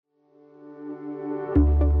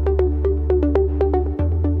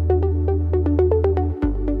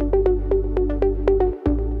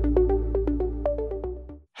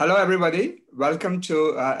Hello, everybody. Welcome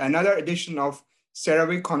to another edition of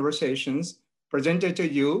CERAWeek Conversations presented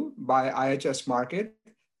to you by IHS Markit.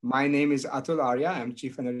 My name is Atul Arya. I'm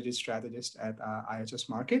Chief Energy Strategist at IHS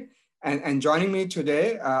Markit. And joining me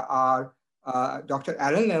today are Dr.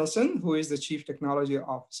 Alan Nelson, who is the Chief Technology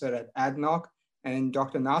Officer at ADNOC, and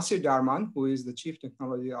Dr. Nasir Darman, who is the Chief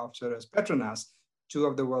Technology Officer at Petronas, two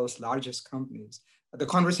of the world's largest companies. The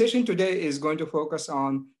conversation today is going to focus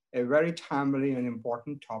on a very timely and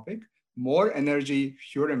important topic: more energy,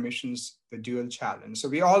 fewer emissions, the dual challenge. So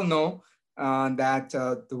we all know that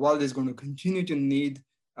the world is going to continue to need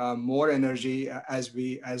more energy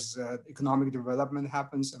as economic development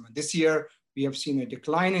happens. This year, we have seen a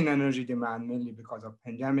decline in energy demand, mainly because of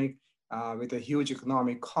pandemic, with a huge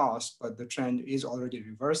economic cost, but the trend is already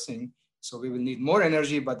reversing. So we will need more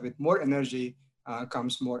energy, but with more energy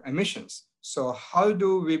comes more emissions. So how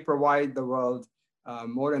do we provide the world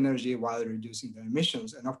more energy while reducing the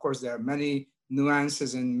emissions? And of course, there are many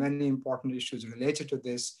nuances and many important issues related to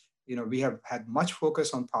this. We have had much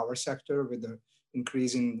focus on power sector with the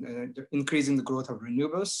increasing the growth of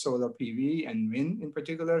renewables, solar PV and wind in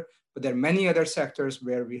particular, but there are many other sectors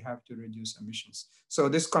where we have to reduce emissions. So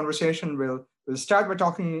this conversation will start by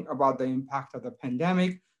talking about the impact of the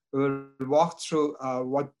pandemic. We'll walk through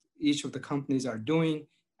what each of the companies are doing,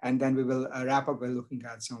 and then we will wrap up by looking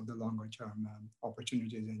at some of the longer term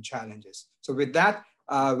opportunities and challenges. So with that,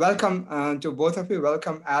 welcome to both of you.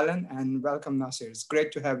 Welcome, Alan, and welcome, Nasir. It's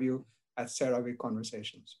great to have you at CERAWeek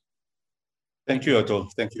Conversations. Thank you,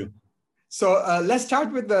 Atul. Thank you. So let's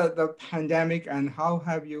start with the pandemic and how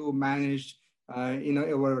have you managed,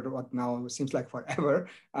 over what now seems like forever,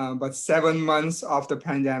 but 7 months of the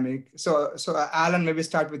pandemic. So Alan, maybe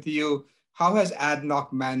start with you. How has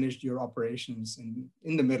ADNOC managed your operations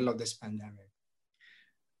in the middle of this pandemic?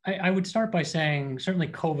 I would start by saying certainly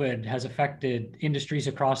COVID has affected industries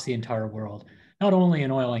across the entire world, not only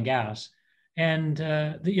in oil and gas. And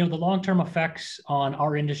the long-term effects on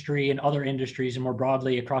our industry and other industries and more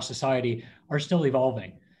broadly across society are still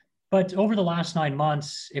evolving. But over the last 9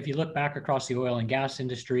 months, if you look back across the oil and gas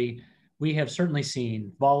industry, we have certainly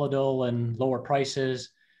seen volatile and lower prices.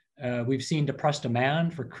 We've seen depressed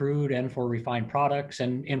demand for crude and for refined products,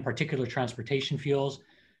 and in particular transportation fuels.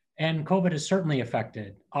 And COVID has certainly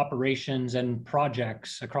affected operations and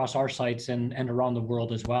projects across our sites and around the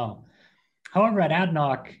world as well. However, at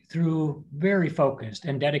ADNOC, through very focused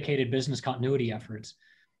and dedicated business continuity efforts,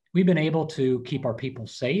 we've been able to keep our people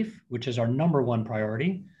safe, which is our #1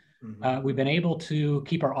 priority. We've been able to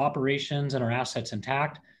keep our operations and our assets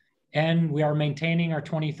intact, and we are maintaining our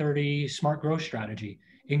 2030 smart growth strategy,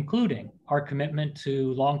 including our commitment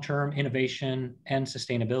to long-term innovation and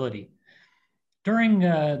sustainability. During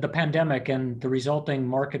the pandemic and the resulting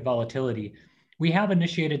market volatility, we have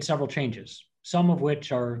initiated several changes, some of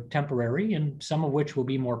which are temporary and some of which will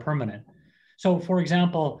be more permanent. So for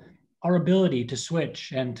example, our ability to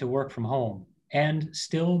switch and to work from home and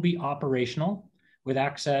still be operational with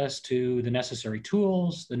access to the necessary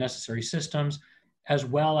tools, the necessary systems, as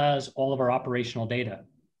well as all of our operational data.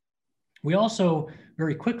 We also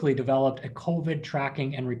very quickly developed a COVID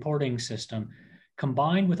tracking and reporting system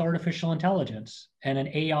combined with artificial intelligence and an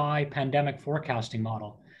AI pandemic forecasting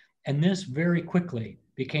model. And this very quickly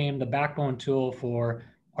became the backbone tool for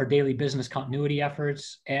our daily business continuity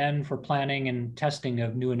efforts and for planning and testing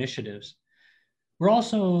of new initiatives. We're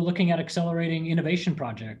also looking at accelerating innovation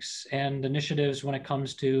projects and initiatives when it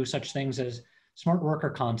comes to such things as smart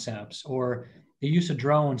worker concepts or the use of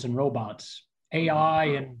drones and robots, AI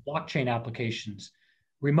and blockchain applications,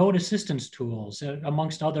 remote assistance tools,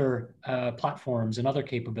 amongst other platforms and other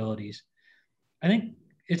capabilities. I think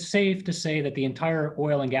it's safe to say that the entire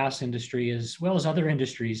oil and gas industry, as well as other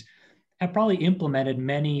industries, have probably implemented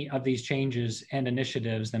many of these changes and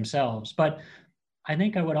initiatives themselves. But I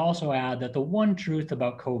think I would also add that the one truth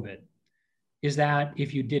about COVID is that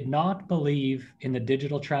if you did not believe in the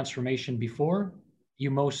digital transformation before,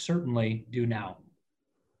 you most certainly do now.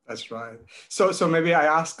 That's right. So maybe I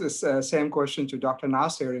ask this same question to Dr.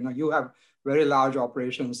 Nasir. You have very large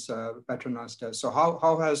operations, Petronas does. So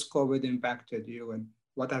how has COVID impacted you, and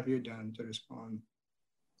what have you done to respond?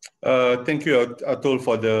 Thank you, Atul,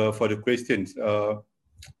 for the questions.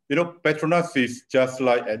 Petronas is just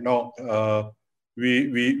like ADNOC.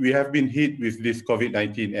 We have been hit with this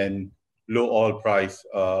COVID-19 and low oil price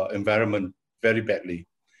environment very badly.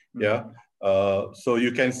 Yeah. So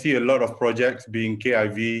you can see a lot of projects being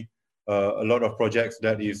KIV, a lot of projects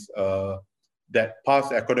that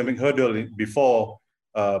passed economic hurdle before,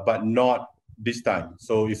 but not this time.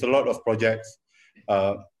 So it's a lot of projects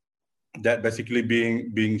that basically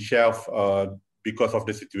being shelved because of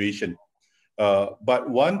the situation. But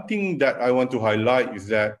one thing that I want to highlight is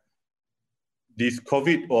that this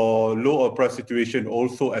COVID or low oil price situation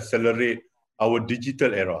also accelerate our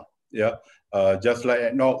digital era. Yeah, just like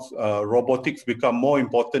at NOx, robotics become more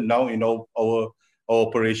important now in our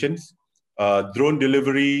operations. Drone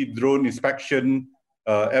delivery, drone inspection,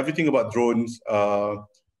 everything about drones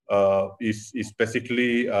is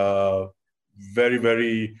basically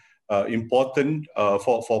very important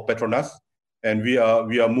for Petronas, and we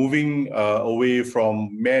are moving away from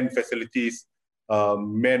manned facilities,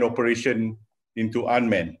 manned operation into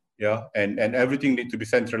unmanned, yeah, and everything needs to be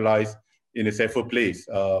centralized in a safer place.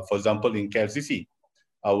 For example, in KLCC,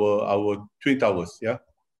 our twin towers, yeah.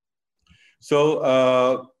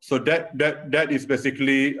 So so that is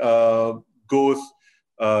basically goes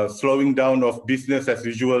slowing down of business as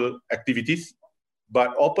usual activities,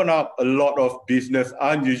 but open up a lot of business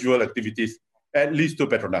unusual activities, at least to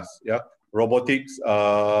Petronas, yeah. Robotics,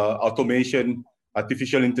 automation,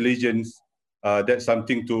 artificial intelligence. That's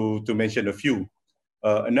something to mention a few.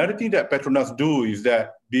 Another thing that Petronas do is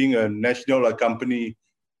that being a national company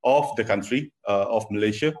of the country, of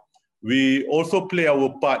Malaysia, we also play our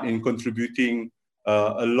part in contributing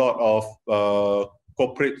a lot of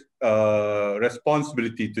corporate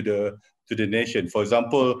responsibility to the nation. For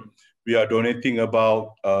example, we are donating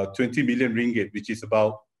about 20 million ringgit, which is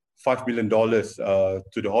about $5 million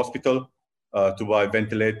to the hospital to buy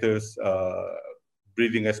ventilators,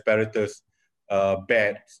 breathing apparatus,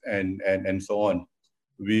 beds, and so on.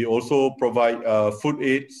 We also provide food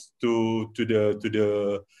aids to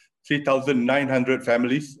the 3,900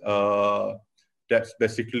 families. That's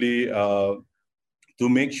basically to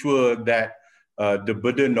make sure that the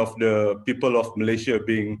burden of the people of Malaysia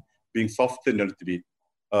being softened a little bit.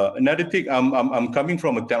 Another thing, I'm coming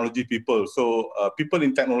from a technology people, so people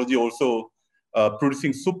in technology also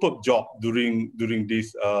producing superb job during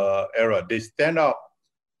this era. They stand up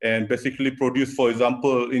and basically produce, for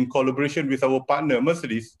example, in collaboration with our partner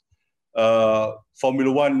Mercedes,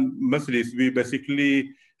 Formula One Mercedes, we basically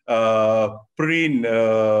print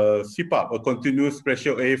CPAP, a continuous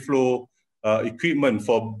pressure airflow equipment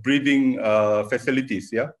for breathing facilities.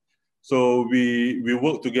 Yeah, so we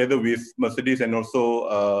work together with Mercedes and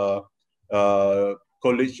also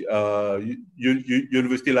college,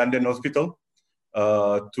 University London Hospital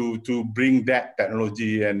to bring that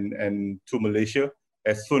technology and to Malaysia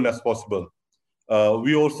as soon as possible.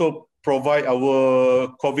 We also provide our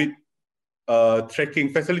COVID tracking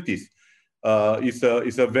facilities.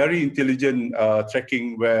 It's a very intelligent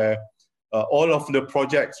tracking where all of the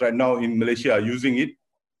projects right now in Malaysia are using it.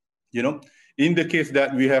 You know, in the case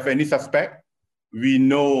that we have any suspect, we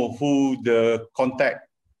know who the contact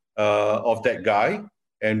of that guy,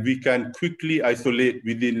 and we can quickly isolate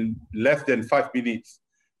within less than 5 minutes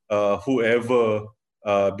whoever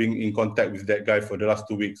being in contact with that guy for the last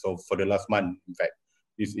 2 weeks or for the last month. In fact,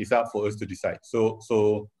 it's up for us to decide. So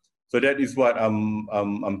that is what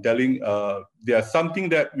I'm telling. There are something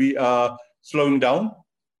that we are slowing down,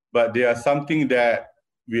 but there are something that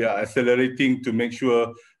we are accelerating to make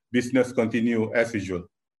sure business continue as usual.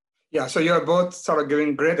 Yeah, so you're both sort of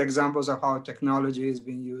giving great examples of how technology is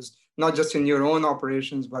being used, not just in your own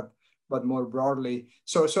operations, but more broadly.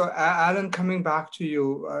 So Alan, coming back to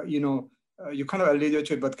you, you kind of alluded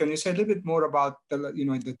to it, but can you say a little bit more about the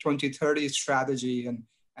 2030 strategy,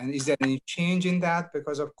 and is there any change in that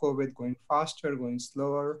because of COVID, going faster, going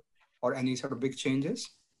slower, or any sort of big changes?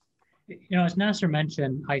 As Nasser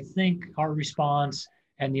mentioned, I think our response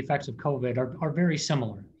and the effects of COVID are very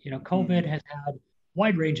similar. COVID has had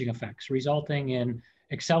wide-ranging effects, resulting in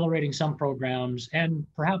accelerating some programs and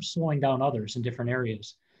perhaps slowing down others in different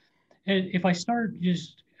areas. And if I start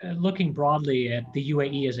just looking broadly at the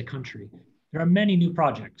UAE as a country, there are many new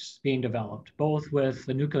projects being developed, both with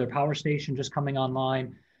the nuclear power station just coming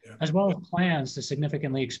online, as well as plans to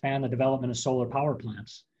significantly expand the development of solar power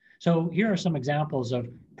plants. So here are some examples of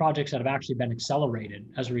projects that have actually been accelerated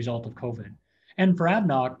as a result of COVID. And for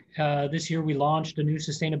ADNOC, this year we launched a new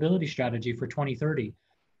sustainability strategy for 2030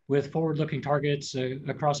 with forward-looking targets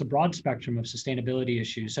across a broad spectrum of sustainability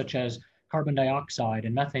issues, such as carbon dioxide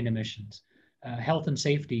and methane emissions, health and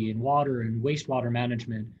safety and water and wastewater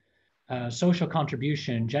management, social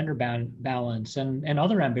contribution, gender balance, and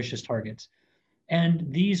other ambitious targets. And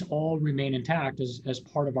these all remain intact as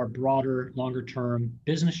part of our broader, longer-term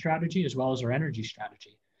business strategy, as well as our energy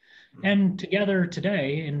strategy. And together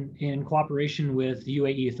today, in cooperation with the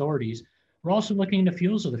UAE authorities, we're also looking into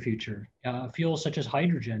fuels of the future, fuels such as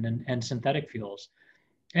hydrogen and synthetic fuels.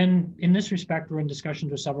 And in this respect, we're in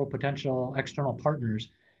discussions with several potential external partners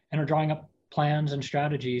and are drawing up plans and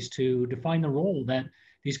strategies to define the role that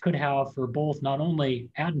these could have for both not only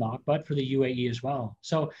ADNOC, but for the UAE as well.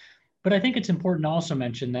 So, but I think it's important to also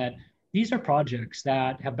mention that these are projects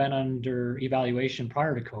that have been under evaluation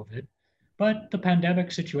prior to COVID, but the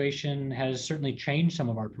pandemic situation has certainly changed some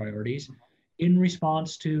of our priorities in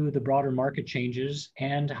response to the broader market changes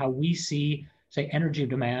and how we see, say, energy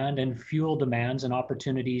demand and fuel demands and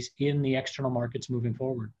opportunities in the external markets moving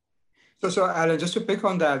forward. So Alan, just to pick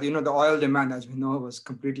on that, the oil demand, as we know, was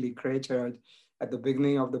completely cratered at the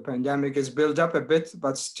beginning of the pandemic. It's built up a bit,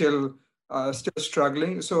 but still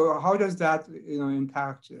struggling. So how does that,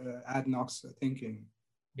 impact ADNOC's thinking?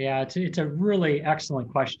 Yeah, it's a really excellent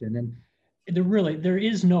question, and there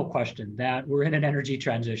is no question that we're in an energy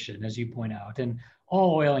transition, as you point out, and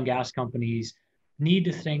all oil and gas companies need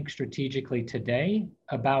to think strategically today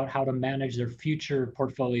about how to manage their future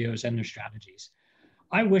portfolios and their strategies.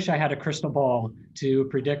 I wish I had a crystal ball to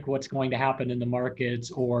predict what's going to happen in the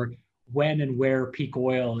markets or when and where peak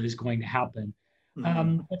oil is going to happen.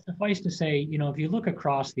 But suffice to say, if you look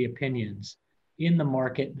across the opinions in the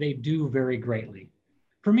market, they do vary greatly.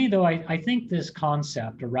 For me, though, I think this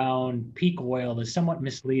concept around peak oil is somewhat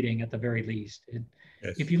misleading at the very least.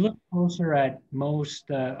 Yes. If you look closer at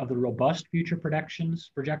most of the robust future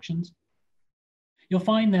projections, you'll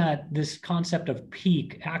find that this concept of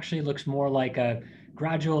peak actually looks more like a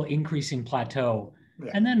gradual increasing plateau,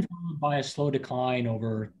 and then followed by a slow decline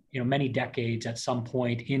over many decades at some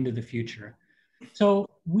point into the future. So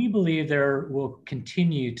we believe there will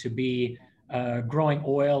continue to be a growing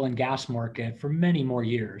oil and gas market for many more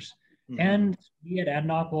years. And we at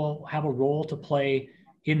ADNOC will have a role to play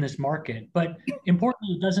in this market. But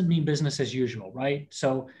importantly, it doesn't mean business as usual, right?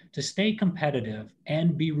 So to stay competitive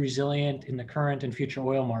and be resilient in the current and future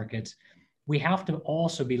oil markets, we have to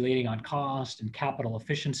also be leading on cost and capital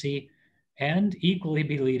efficiency, and equally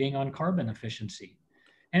be leading on carbon efficiency.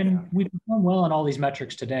 And we perform well on all these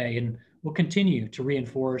metrics today, and we'll continue to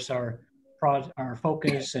reinforce our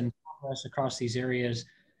focus and progress across these areas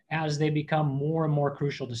as they become more and more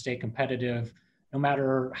crucial to stay competitive, no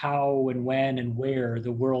matter how and when and where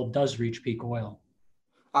the world does reach peak oil.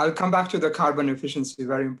 I'll come back to the carbon efficiency,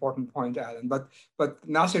 very important point, Alan. But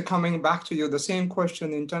Nasser, coming back to you, the same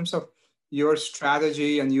question in terms of your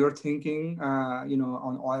strategy and your thinking,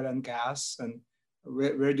 on oil and gas, and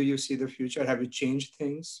where do you see the future? Have you changed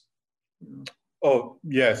things? Oh,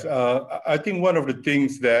 yes. I think one of the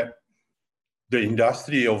things that the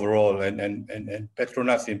industry overall and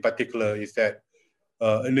Petronas in particular is that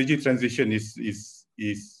energy transition is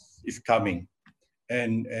coming,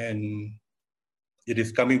 and it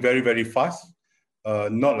is coming very, very fast,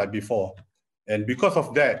 not like before. And because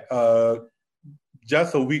of that,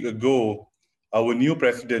 just a week ago, our new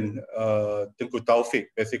president, Tengku Taufik,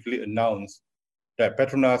 basically announced that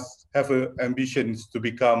Petronas have ambitions to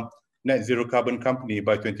become net zero carbon company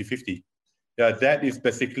by 2050. Yeah, that is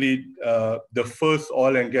basically the first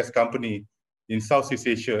oil and gas company in Southeast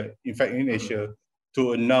Asia, in fact in Asia,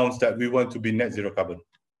 to announce that we want to be net zero carbon.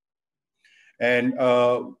 And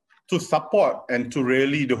to support and to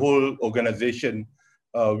rally the whole organization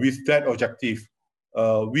with that objective,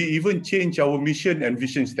 we even changed our mission and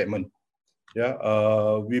vision statement.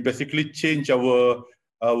 Yeah, we basically changed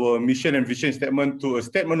our mission and vision statement to a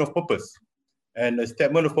statement of purpose. And a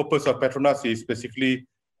statement of purpose of Petronas is basically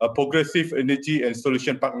a progressive energy and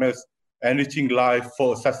solution partners enriching life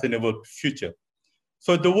for a sustainable future.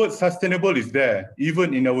 So the word sustainable is there,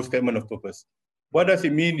 even in our statement of purpose. What does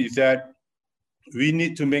it mean is that we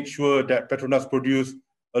need to make sure that Petronas produce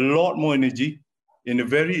a lot more energy in a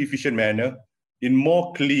very efficient manner, in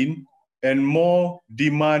more clean and more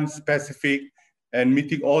demand specific and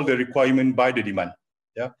meeting all the requirements by the demand.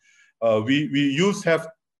 Yeah, we used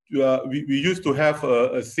to have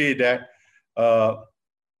a say that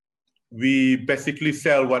we basically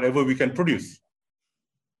sell whatever we can produce.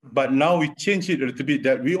 But now we change it a little bit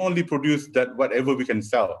that we only produce that whatever we can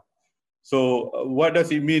sell. So what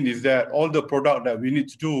does it mean is that all the product that we need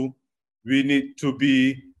to do, we need to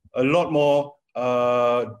be a lot more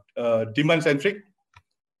demand centric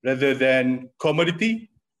rather than commodity.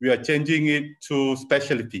 We are changing it to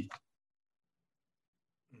specialty.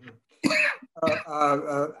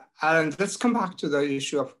 Alan, let's come back to the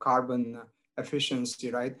issue of carbon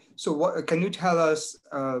efficiency, right? So what can you tell us,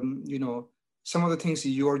 some of the things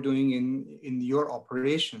you're doing in your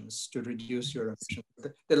operations to reduce your emissions?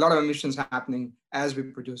 There are a lot of emissions happening as we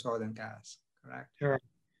produce oil and gas, correct? Sure.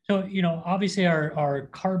 So, obviously our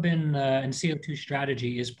carbon and CO2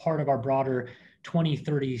 strategy is part of our broader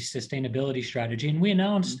 2030 sustainability strategy. And we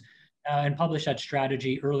announced and published that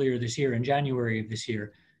strategy earlier this year, in January of this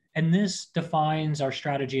year. And this defines our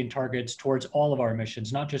strategy and targets towards all of our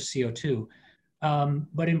emissions, not just CO2.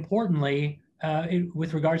 but importantly,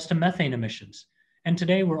 with regards to methane emissions. And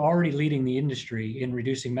today we're already leading the industry in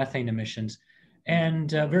reducing methane emissions.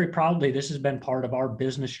 And very proudly, this has been part of our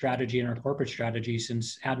business strategy and our corporate strategy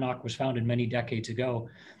since ADNOC was founded many decades ago.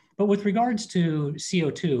 But with regards to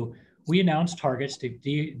CO2, we announced targets to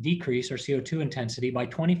decrease our CO2 intensity by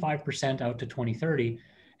 25% out to 2030.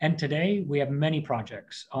 And today we have many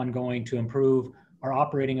projects ongoing to improve our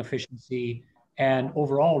operating efficiency and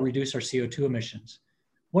overall reduce our CO2 emissions.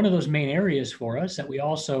 One of those main areas for us that we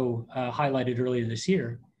also highlighted earlier this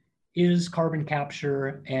year is carbon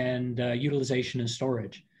capture and utilization and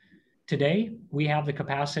storage. Today, we have the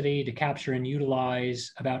capacity to capture and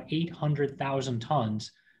utilize about 800,000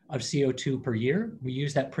 tons of CO2 per year. We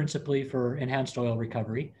use that principally for enhanced oil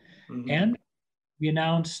recovery. Mm-hmm. And we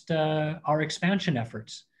announced our expansion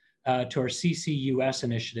efforts to our CCUS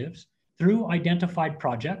initiatives through identified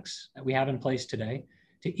projects that we have in place today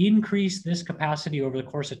to increase this capacity over the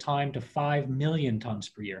course of time to 5 million tons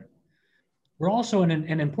per year. We're also,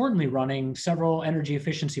 and importantly, running several energy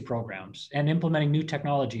efficiency programs and implementing new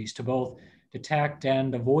technologies to both detect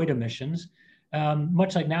and avoid emissions.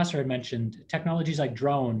 Much like Nasser had mentioned, technologies like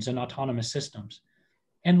drones and autonomous systems.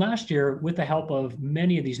 And last year, with the help of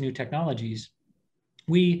many of these new technologies,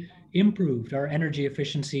 we improved our energy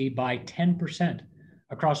efficiency by 10%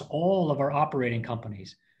 across all of our operating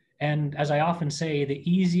companies. And as I often say, the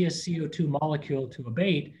easiest CO2 molecule to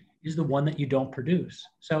abate is the one that you don't produce.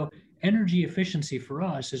 So energy efficiency for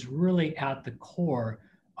us is really at the core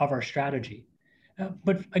of our strategy.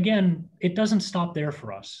 But again, it doesn't stop there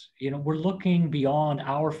for us. We're looking beyond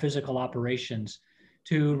our physical operations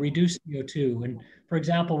to reduce CO2. And for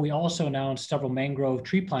example, we also announced several mangrove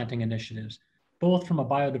tree planting initiatives, both from a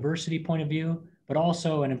biodiversity point of view, but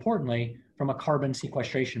also, and importantly, from a carbon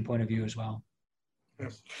sequestration point of view as well.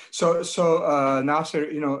 Yes. So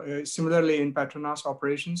Nasser, similarly in Petronas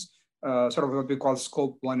operations, sort of what we call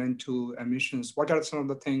scope 1 and 2 emissions, what are some of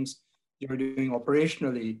the things you're doing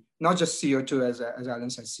operationally, not just CO2, as Alan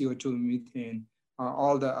said, CO2, methane,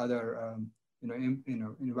 all the other,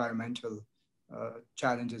 environmental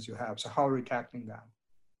challenges you have. So how are we tackling that?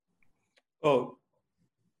 Oh,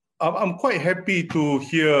 I'm quite happy to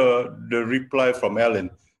hear the reply from Alan.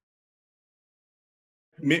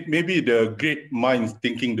 Maybe the great minds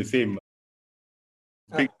thinking the same.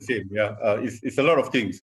 It's a lot of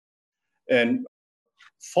things. And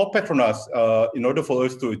for Petronas, in order for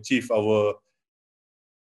us to achieve our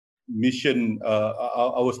mission,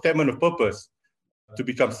 our statement of purpose to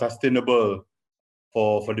become sustainable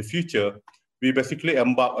for the future, we basically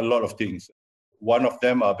embark a lot of things. One of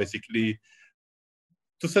them are basically,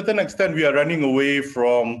 to a certain extent, we are running away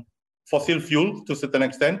from fossil fuel to a certain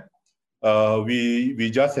extent.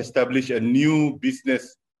 We just established a new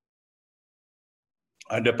business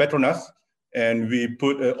under Petronas, and we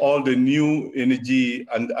put all the new energy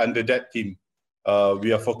under that team.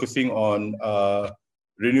 We are focusing on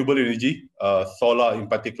renewable energy, solar in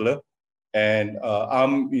particular, and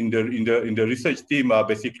I'm in the research team,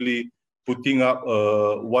 basically putting up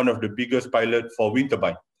one of the biggest pilot for wind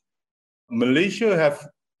turbine. Malaysia have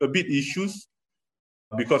a bit issues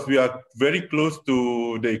because we are very close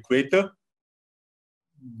to the equator.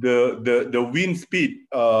 The wind speed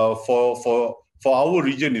for our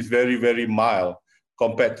region is very, very mild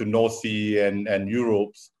compared to North Sea and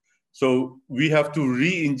Europe's. So we have to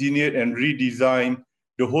re-engineer and redesign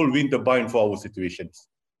the whole wind turbine for our situations.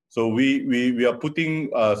 So we are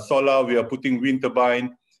putting solar, we are putting wind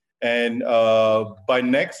turbine, and by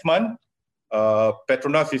next month,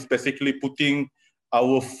 Petronas is basically putting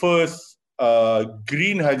our first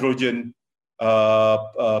green hydrogen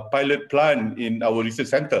pilot plant in our research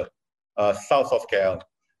center, south of KL.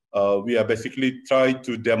 We are basically trying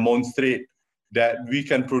to demonstrate that we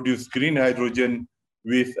can produce green hydrogen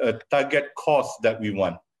with a target cost that we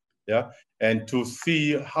want, and to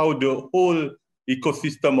see how the whole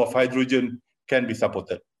ecosystem of hydrogen can be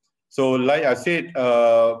supported. So, like I said,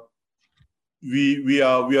 we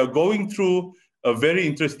are going through a very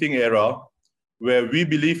interesting era where we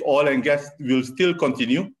believe oil and gas will still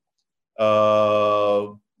continue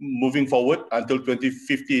moving forward until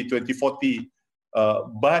 2050, 2040.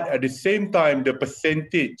 But at the same time, the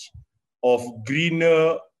percentage of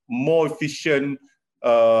greener, more efficient,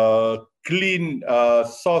 clean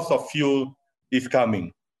source of fuel is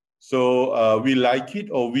coming. So we like it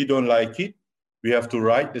or we don't like it. We have to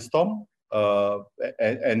ride the storm,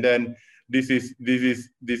 and then this is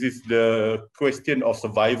the question of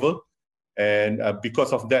survival. And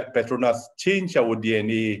because of that, Petronas changed our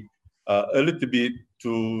DNA a little bit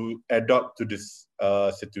to adapt to this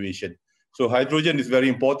situation. So hydrogen is very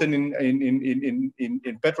important in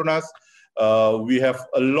Petronas. We have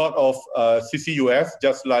a lot of CCUS,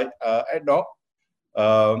 just like ADNOC.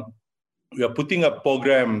 We are putting up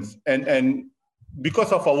programs, and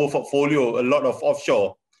because of our portfolio, a lot of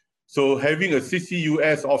offshore. So having a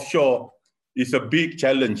CCUS offshore is a big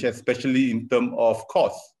challenge, especially in terms of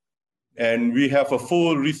cost. And we have a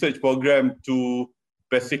full research program to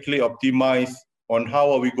basically optimize on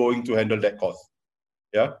how are we going to handle that cost.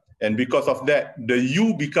 Yeah, and because of that, the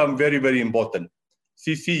U become very, very important.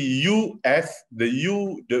 CCUS, the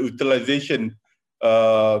utilization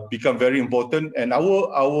become very important. And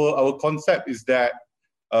our concept is that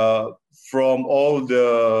from all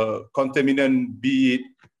the contaminant, be it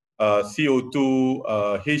CO2,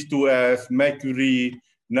 H2S, mercury,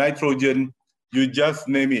 nitrogen, you just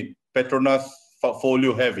name it, Petronas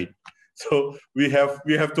portfolio have it. So we have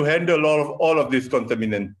to handle all of this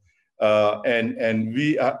contaminant. And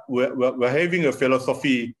we're having a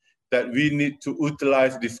philosophy that we need to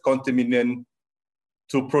utilize this contaminant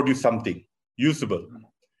to produce something usable.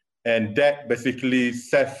 And that basically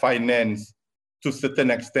self-finance to a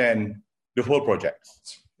certain extent the whole project.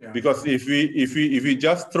 Yeah. Because if we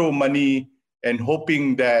just throw money and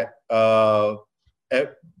hoping that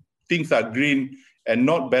things are green and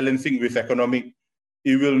not balancing with economic,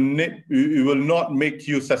 it will not make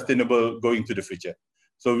you sustainable going to the future.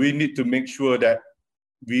 So we need to make sure that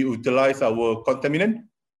we utilize our contaminant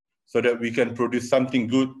so that we can produce something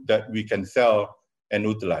good that we can sell and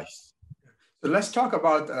utilize. So let's talk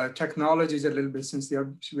about technologies a little bit, since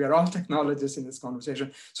we are all technologists in this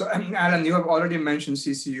conversation. So Alan, you have already mentioned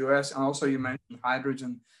CCUS, and also you mentioned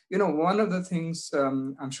hydrogen. You know, one of the things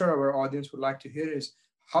I'm sure our audience would like to hear is,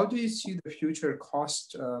 how do you see the future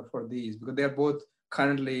cost for these? Because they're both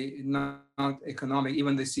currently not economic.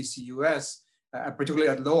 Even the CCUS, particularly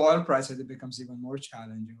at low oil prices, it becomes even more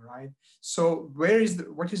challenging, right? So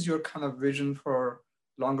what is your kind of vision for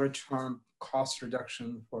longer term cost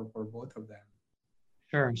reduction for both of them?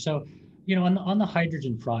 Sure. So, you know, on the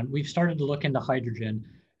hydrogen front, we've started to look into hydrogen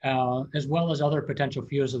as well as other potential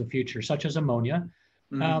fuels of the future, such as ammonia.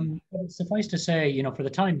 But suffice to say, you know, for the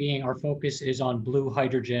time being, our focus is on blue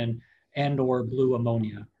hydrogen and/or blue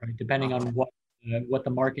ammonia, right? Depending on what the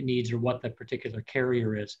market needs or what the particular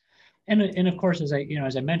carrier is. And of course, as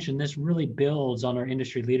I mentioned, this really builds on our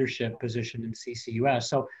industry leadership position in CCUS.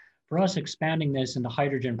 So for us, expanding this into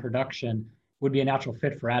hydrogen production would be a natural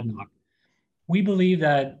fit for ADNOC. We believe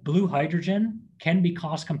that blue hydrogen can be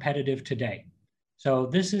cost competitive today. So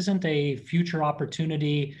this isn't a future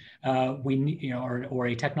opportunity or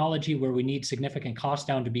a technology where we need significant cost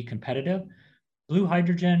down to be competitive. Blue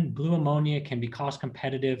hydrogen, blue ammonia can be cost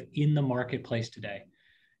competitive in the marketplace today,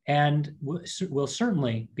 and will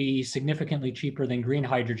certainly be significantly cheaper than green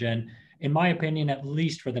hydrogen, in my opinion, at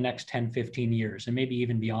least for the next 10, 15 years, and maybe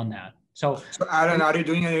even beyond that. So Alan, are you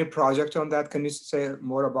doing any project on that? Can you say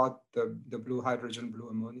more about the blue hydrogen, blue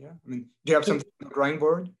ammonia? I mean, do you have something on the drawing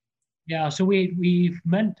board? Yeah, so we've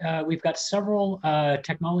got several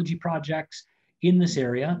technology projects in this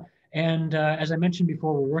area. And as I mentioned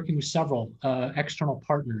before, we're working with several external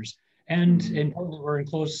partners. And importantly, we're in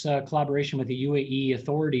close collaboration with the UAE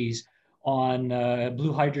authorities on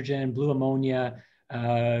blue hydrogen, blue ammonia,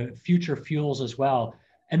 future fuels as well.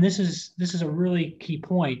 And this is a really key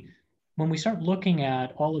point. When we start looking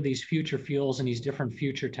at all of these future fuels and these different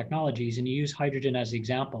future technologies, and you use hydrogen as the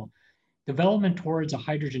example, development towards a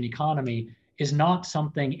hydrogen economy is not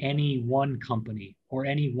something any one company or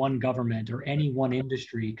any one government or any one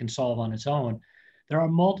industry can solve on its own. There are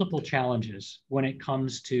multiple challenges when it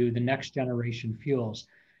comes to the next generation fuels.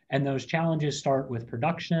 And those challenges start with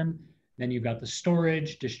production. Then you've got the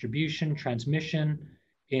storage, distribution, transmission,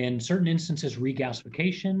 in certain instances,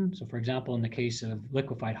 regasification. So for example, in the case of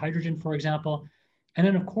liquefied hydrogen, for example. And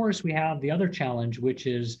then of course, we have the other challenge, which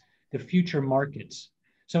is the future markets.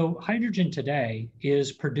 So hydrogen today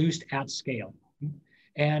is produced at scale.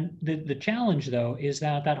 And the challenge, though, is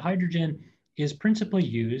that hydrogen is principally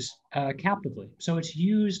used captively. So it's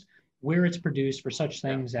used where it's produced for such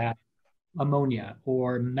things as ammonia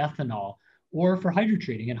or methanol, or for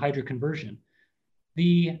hydrotreating and hydroconversion.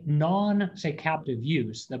 The say, captive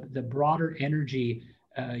use, the broader energy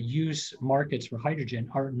use markets for hydrogen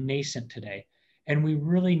are nascent today. And we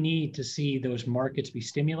really need to see those markets be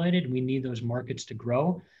stimulated. We need those markets to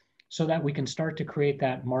grow so that we can start to create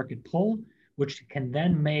that market pull, which can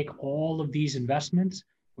then make all of these investments,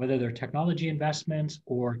 whether they're technology investments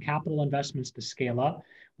or capital investments, to scale up.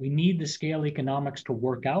 We need the scale economics to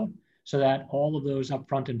work out so that all of those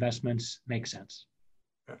upfront investments make sense.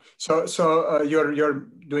 So you're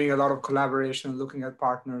doing a lot of collaboration, looking at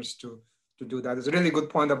partners to do that. It's a really good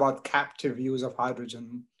point about captive use of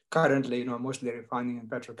hydrogen. currently, mostly refining and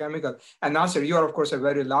petrochemical. And Nasser, you are, of course, a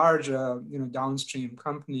very large, downstream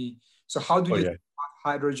company. So how do you think about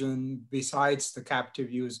hydrogen besides the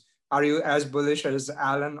captive use? Are you as bullish as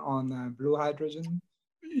Alan on blue hydrogen?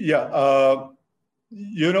 Yeah,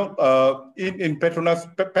 in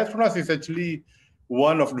Petronas, Petronas is actually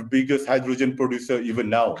one of the biggest hydrogen producer even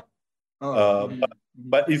now.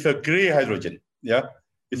 But it's a gray hydrogen. Yeah,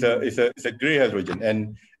 it's a gray hydrogen,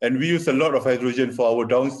 and we use a lot of hydrogen for our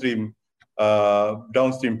downstream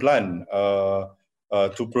plant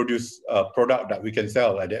to produce a product that we can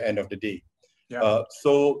sell at the end of the day. Yeah.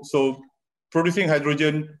 So producing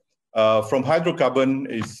hydrogen from hydrocarbon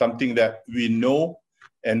is something that we know,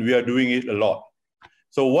 and we are doing it a lot.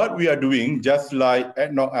 So what we are doing, just like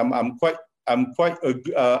I'm quite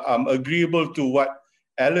agreeable to what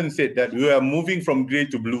Alan said, that we are moving from gray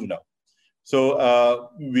to blue now. So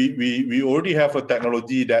we already have a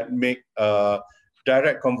technology that make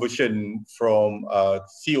direct conversion from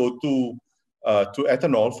CO2 to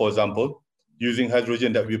ethanol, for example, using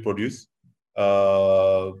hydrogen that we produce,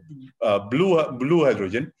 blue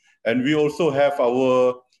hydrogen, and we also have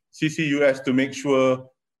our CCUS to make sure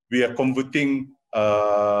we are converting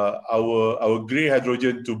our gray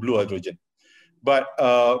hydrogen to blue hydrogen. But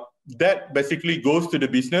that basically goes to the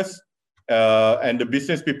business, and the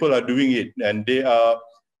business people are doing it, and they are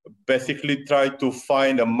basically try to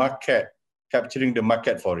find a market, capturing the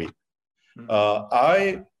market for it.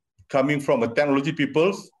 I, coming from a technology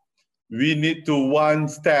people, we need to one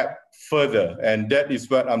step further, and that is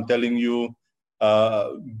what I'm telling you.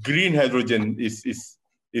 Green hydrogen is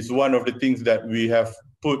one of the things that we have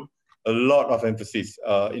put a lot of emphasis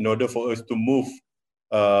in order for us to move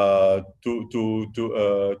to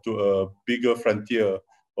a bigger frontier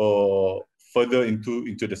or further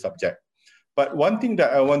into the subject. But one thing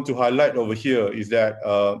that I want to highlight over here is that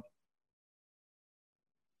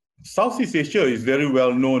Southeast Asia is very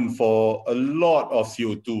well known for a lot of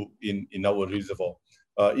CO2 in our reservoir.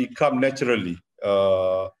 It comes naturally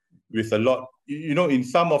with a lot. In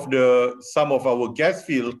some of our gas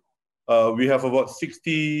field, we have about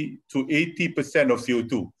 60 to 80% of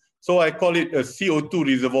CO2. So I call it a CO2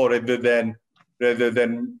 reservoir rather than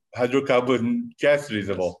hydrocarbon gas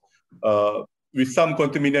reservoir, with some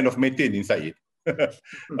contaminant of methane inside it.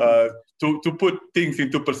 To put things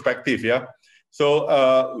into perspective, yeah. So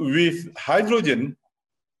with hydrogen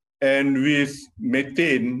and with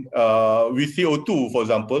methane, with CO2, for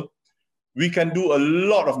example, we can do a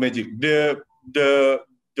lot of magic. The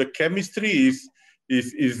chemistry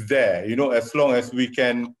is there, as long as we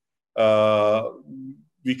can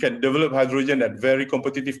develop hydrogen at very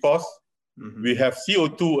competitive cost. We have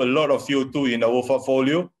CO2, a lot of CO2 in our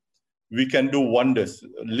portfolio. We can do wonders.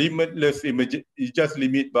 Limitless image is just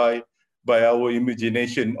limited by our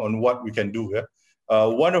imagination on what we can do.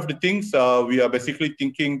 One of the things we are basically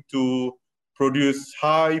thinking to produce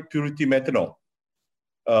high purity methanol.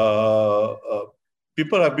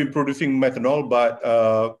 People have been producing methanol, but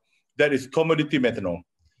that is commodity methanol.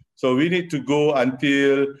 So we need to go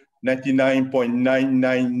until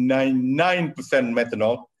 99.9999%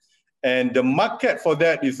 methanol. And the market for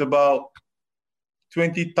that is about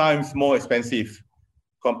 20 times more expensive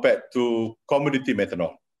compared to commodity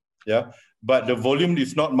methanol. Yeah, but the volume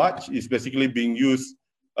is not much. It's basically being used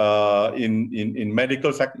in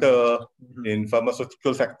medical sector, in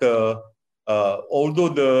pharmaceutical sector. Although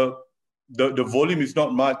the volume is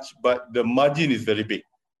not much, but the margin is very big.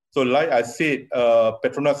 So like I said,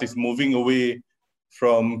 Petronas is moving away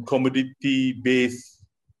from commodity-based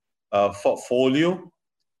portfolio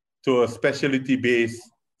to a specialty-based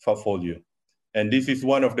portfolio. And this is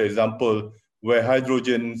one of the examples where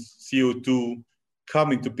hydrogen, CO2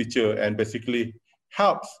 come into picture and basically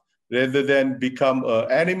helps, rather than become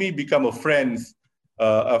an enemy, become a friend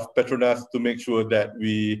of Petronas, to make sure that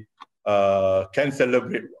we can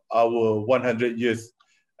celebrate our 100 years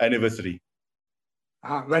anniversary.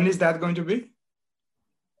 When is that going to be?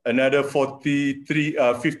 Another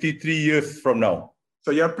 53 years from now. So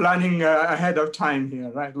you're planning ahead of time here,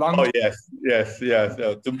 right? Yes.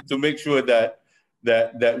 To make sure that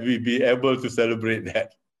we be able to celebrate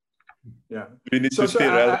that. Yeah. We need to stay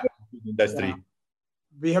relevant to the industry. Yeah.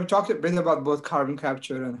 We have talked a bit about both carbon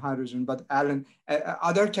capture and hydrogen, but Alan,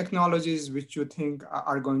 other technologies which you think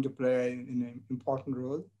are going to play an important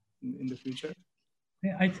role in the future?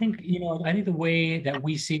 I think the way that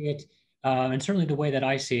we see it, and certainly the way that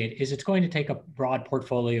I see it, is it's going to take a broad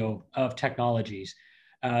portfolio of technologies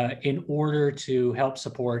in order to help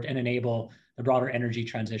support and enable the broader energy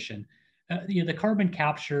transition. The carbon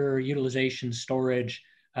capture, utilization, storage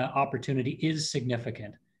opportunity is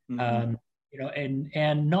significant.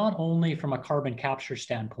 and not only from a carbon capture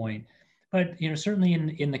standpoint, but certainly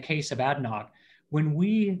in the case of ADNOC, when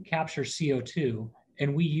we capture CO2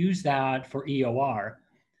 and we use that for EOR,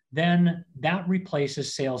 then that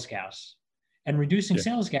replaces sales gas. And reducing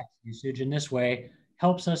sales gas usage in this way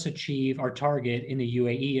helps us achieve our target in the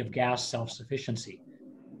UAE of gas self-sufficiency.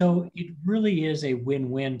 So it really is a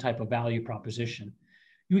win-win type of value proposition.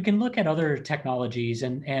 We can look at other technologies,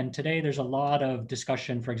 and today there's a lot of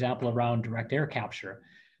discussion, for example, around direct air capture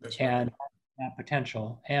and that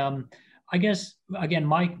potential. I guess, again,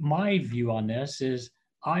 my view on this is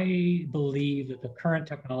I believe that the current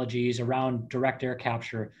technologies around direct air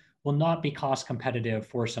capture will not be cost competitive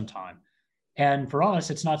for some time. And for us,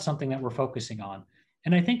 it's not something that we're focusing on.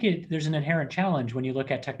 And I think there's an inherent challenge when you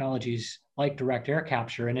look at technologies like direct air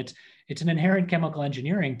capture, and it's an inherent chemical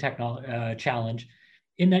engineering challenge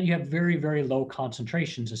in that you have very, very low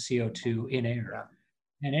concentrations of CO2 in air.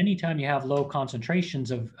 Yeah. And anytime you have low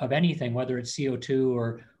concentrations of anything, whether it's CO2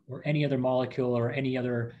 or any other molecule or any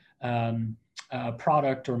other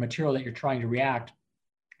product or material that you're trying to react,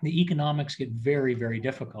 the economics get very, very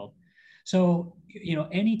difficult. So,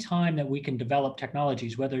 any time that we can develop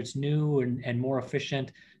technologies, whether it's new and more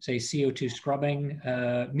efficient, say CO2 scrubbing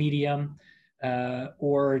medium,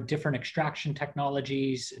 or different extraction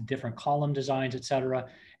technologies, different column designs, et cetera,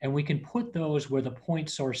 and we can put those where the point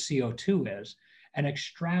source CO2 is and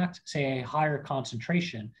extract, say, a higher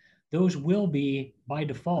concentration, those will be, by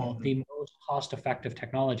default, the most cost-effective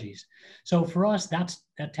technologies. So for us, that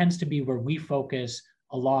tends to be where we focus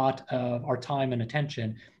a lot of our time and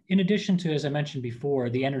attention, in addition to, as I mentioned before,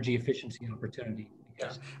 the energy efficiency opportunity.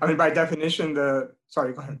 Yeah. I mean, by definition,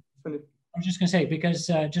 sorry, go ahead. I was just going to say, because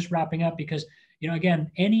just wrapping up, because,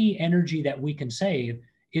 again, any energy that we can save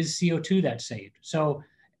is CO2 that's saved. So,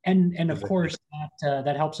 and of course,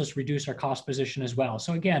 that helps us reduce our cost position as well.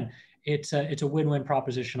 So again, it's a win-win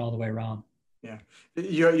proposition all the way around. Yeah,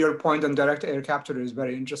 your point on direct air capture is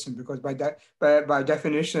very interesting, because by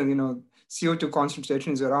definition, CO2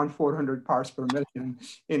 concentration is around 400 parts per million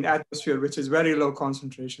in atmosphere, which is very low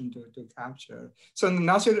concentration to capture. So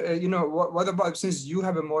Nasir, what about, since you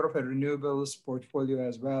have more of a renewables portfolio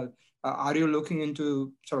as well, are you looking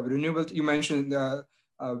into sort of renewable? You mentioned the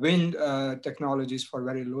wind technologies for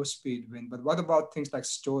very low speed wind, but what about things like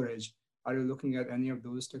storage? Are you looking at any of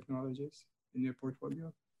those technologies in your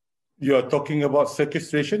portfolio? You're talking about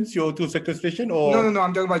sequestration, CO2 sequestration, or? No,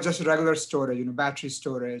 I'm talking about just regular storage, battery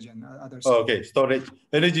storage and other stuff. Okay, storage,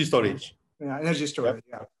 energy storage. Yeah, energy storage,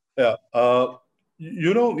 yeah. Yeah,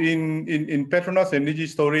 in Petronas energy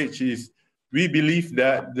storage we believe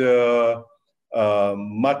that the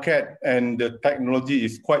market and the technology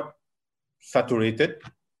is quite saturated.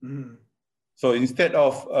 Mm. So instead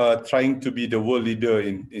of trying to be the world leader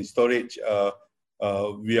in storage,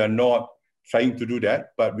 we are not trying to do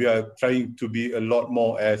that, but we are trying to be a lot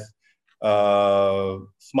more as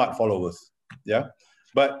smart followers. Yeah,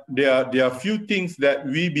 but there are few things that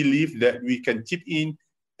we believe that we can chip in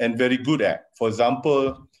and very good at. For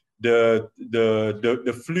example, the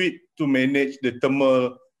fluid to manage the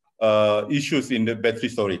thermal issues in the battery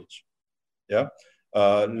storage. Yeah,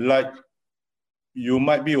 like you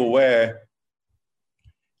might be aware,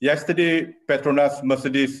 yesterday Petronas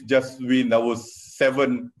Mercedes just win our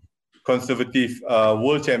 7th consecutive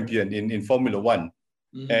world champion in Formula One.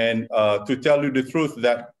 Mm-hmm. And to tell you the truth,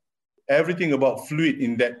 that everything about fluid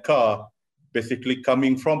in that car basically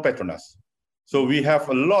coming from Petronas. So we have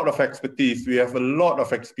a lot of expertise, we have a lot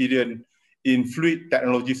of experience in fluid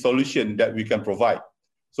technology solution that we can provide.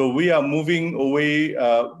 So we are moving away,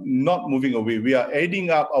 not moving away, we are adding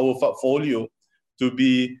up our portfolio to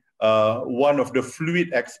be one of the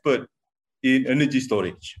fluid expert in energy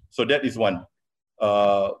storage. So that is one.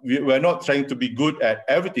 We're not trying to be good at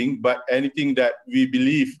everything, but anything that we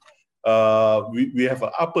believe we have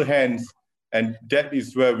an upper hand, and that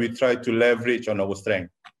is where we try to leverage on our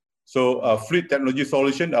strength. So fluid technology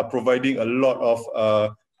solutions are providing a lot of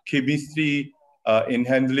chemistry in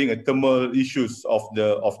handling thermal issues of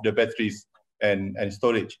the batteries and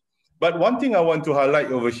storage. But one thing I want to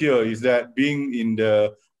highlight over here is that being in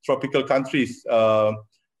the tropical countries,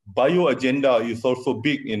 bio agenda is also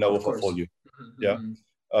big in our portfolio. Yeah,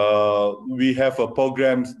 we have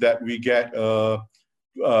programs that we get crude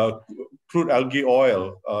algae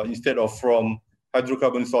oil instead of from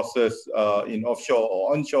hydrocarbon sources in offshore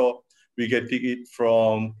or onshore. We get it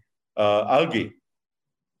from algae.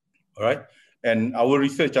 All right, and our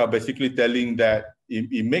research are basically telling that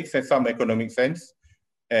it makes some economic sense,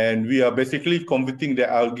 and we are basically converting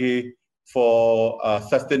the algae for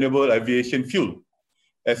sustainable aviation fuel.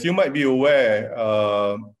 As you might be aware,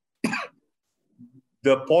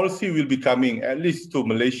 the policy will be coming, at least to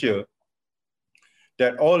Malaysia,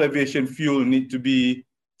 that all aviation fuel need to be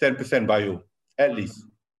 10% bio, at least.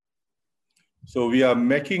 So we are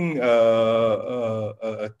making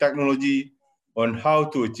a technology on how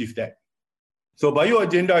to achieve that. So bio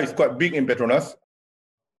agenda is quite big in Petronas.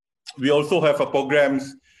 We also have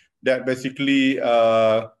programs that basically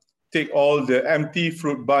take all the empty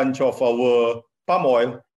fruit bunch of our palm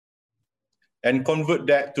oil and convert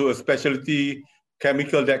that to a specialty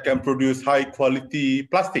chemical that can produce high quality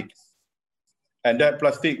plastics. And that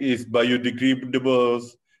plastic is biodegradable,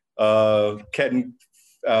 can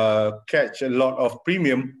catch a lot of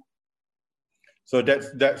premium. So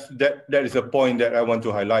that is a point that I want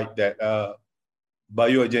to highlight, that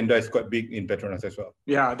bio agenda is quite big in Petronas as well.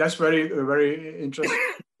 Yeah, that's very interesting.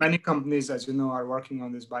 Many companies, as you know, are working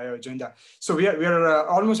on this bio agenda. So we are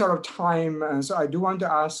almost out of time, and so I do want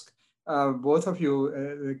to ask both of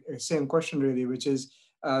you the same question, really, which is,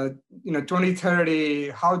 2030.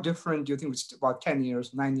 How different do you think? It's about 10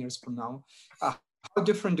 years, 9 years from now. How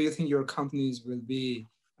different do you think your companies will be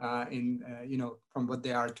from what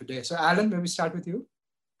they are today? So, Alan, maybe start with you.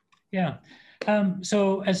 Yeah.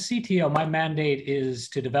 So as CTO, my mandate is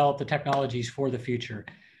to develop the technologies for the future.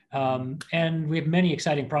 And we have many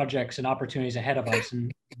exciting projects and opportunities ahead of us.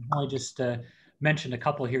 And I just mentioned a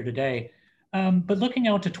couple here today. But looking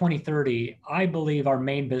out to 2030, I believe our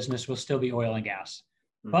main business will still be oil and gas.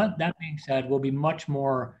 Mm-hmm. But that being said, we'll be much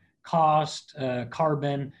more cost,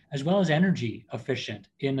 carbon, as well as energy efficient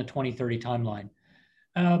in the 2030 timeline.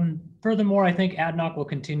 Furthermore, I think ADNOC will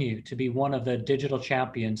continue to be one of the digital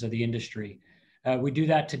champions of the industry. We do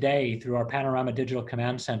that today through our Panorama Digital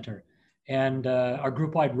Command Center and our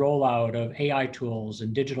group-wide rollout of AI tools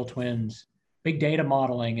and digital twins, big data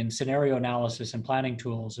modeling and scenario analysis and planning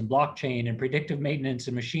tools, and blockchain and predictive maintenance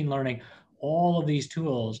and machine learning, all of these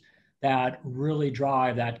tools that really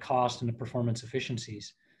drive that cost and the performance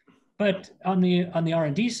efficiencies. But on the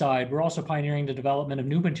R&D side, we're also pioneering the development of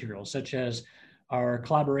new materials, such as our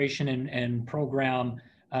collaboration and program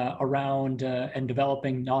around and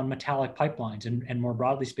developing non-metallic pipelines and more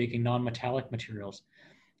broadly speaking, non-metallic materials.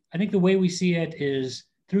 I think the way we see it is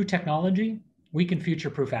through technology, we can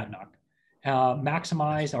future-proof ADNOC,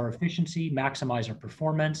 maximize our efficiency, maximize our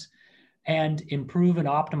performance, and improve and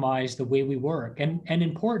optimize the way we work. And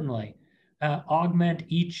importantly, augment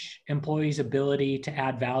each employee's ability to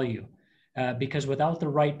add value. Because without the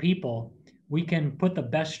right people, we can put the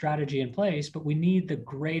best strategy in place, but we need the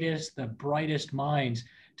greatest, the brightest minds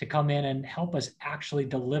to come in and help us actually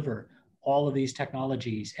deliver all of these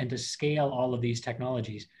technologies and to scale all of these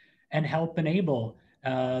technologies and help enable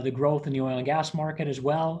the growth in the oil and gas market as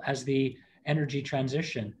well as the energy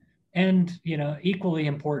transition. And, equally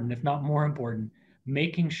important, if not more important,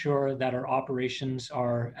 making sure that our operations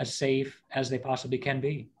are as safe as they possibly can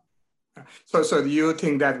be. So do you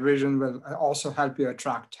think that vision will also help you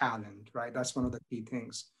attract talent, right? That's one of the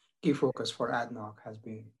key focus for ADNOC has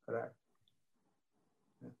been, correct?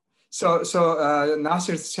 So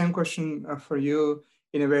Nasir, same question for you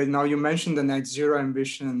in a way. Now you mentioned the net zero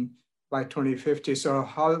ambition by 2050. So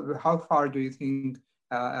how far do you think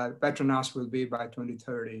Petronas will be by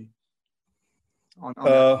 2030?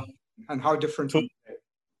 And how different?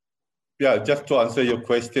 Yeah, just to answer your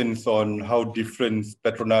questions on how different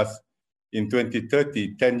Petronas in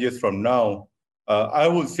 2030, 10 years from now, I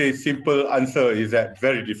would say simple answer is that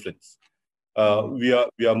very different. We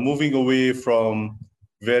are moving away from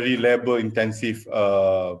very labor intensive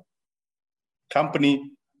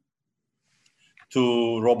company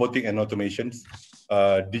to robotic and automations,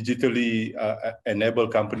 digitally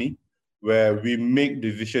enabled company where we make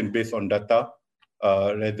decisions based on data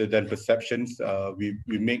rather than perceptions. We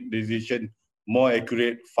make decisions more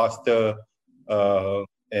accurate, faster,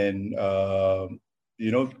 and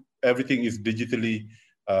everything is digitally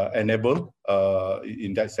enabled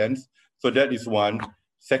in that sense. So that is one.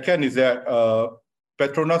 Second is that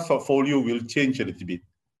Petronas portfolio will change a little bit.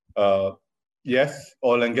 Yes,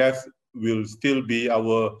 oil and gas will still be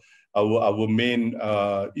our main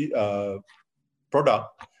product,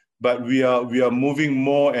 but we are moving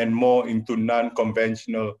more and more into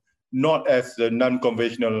non-conventional, not as the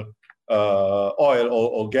non-conventional oil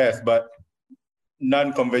or gas, but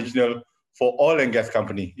non-conventional for oil and gas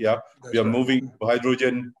company. Yeah, we are moving to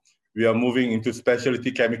hydrogen. We are moving into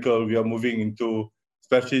specialty chemical. We are moving into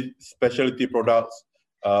specialty products,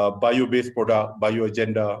 bio-based product, bio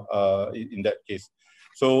agenda in that case.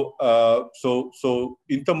 So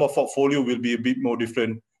in terms of portfolio, will be a bit more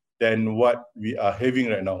different than what we are having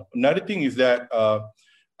right now. Another thing is that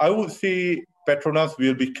I would say Petronas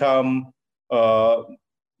will become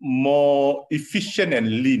more efficient and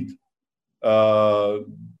lean.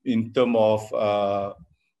 in terms of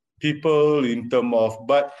people, in terms of,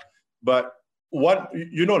 but what,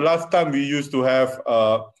 last time we used to have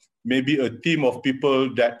maybe a team of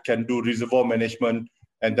people that can do reservoir management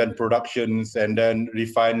and then productions and then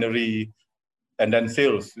refinery and then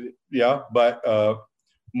sales. Yeah, but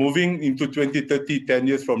moving into 2030, 10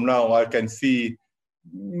 years from now, I can see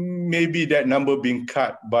maybe that number being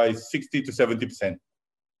cut by 60 to 70%.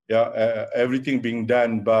 Yeah, everything being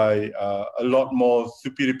done by a lot more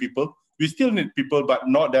superior people. We still need people, but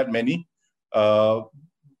not that many. The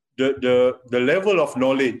level of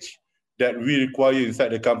knowledge that we require inside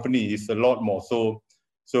the company is a lot more. So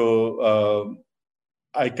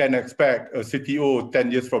I can expect a CTO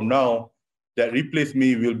 10 years from now that replace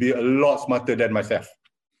me will be a lot smarter than myself.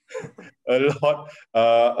 a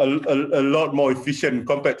lot more efficient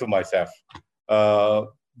compared to myself.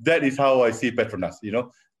 That is how I see Petronas.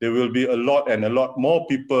 There will be a lot more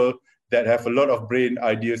people that have a lot of brain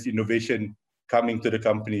ideas, innovation coming to the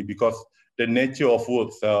company because the nature of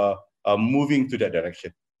works are moving to that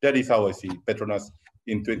direction. That is how I see Petronas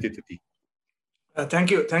in 2030.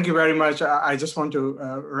 Thank you very much. I just want to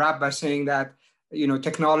wrap by saying that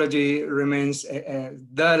technology remains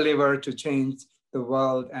the lever to change the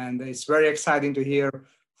world, and it's very exciting to hear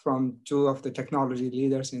from two of the technology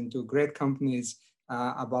leaders in two great companies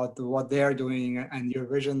about what they are doing and your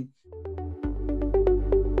vision.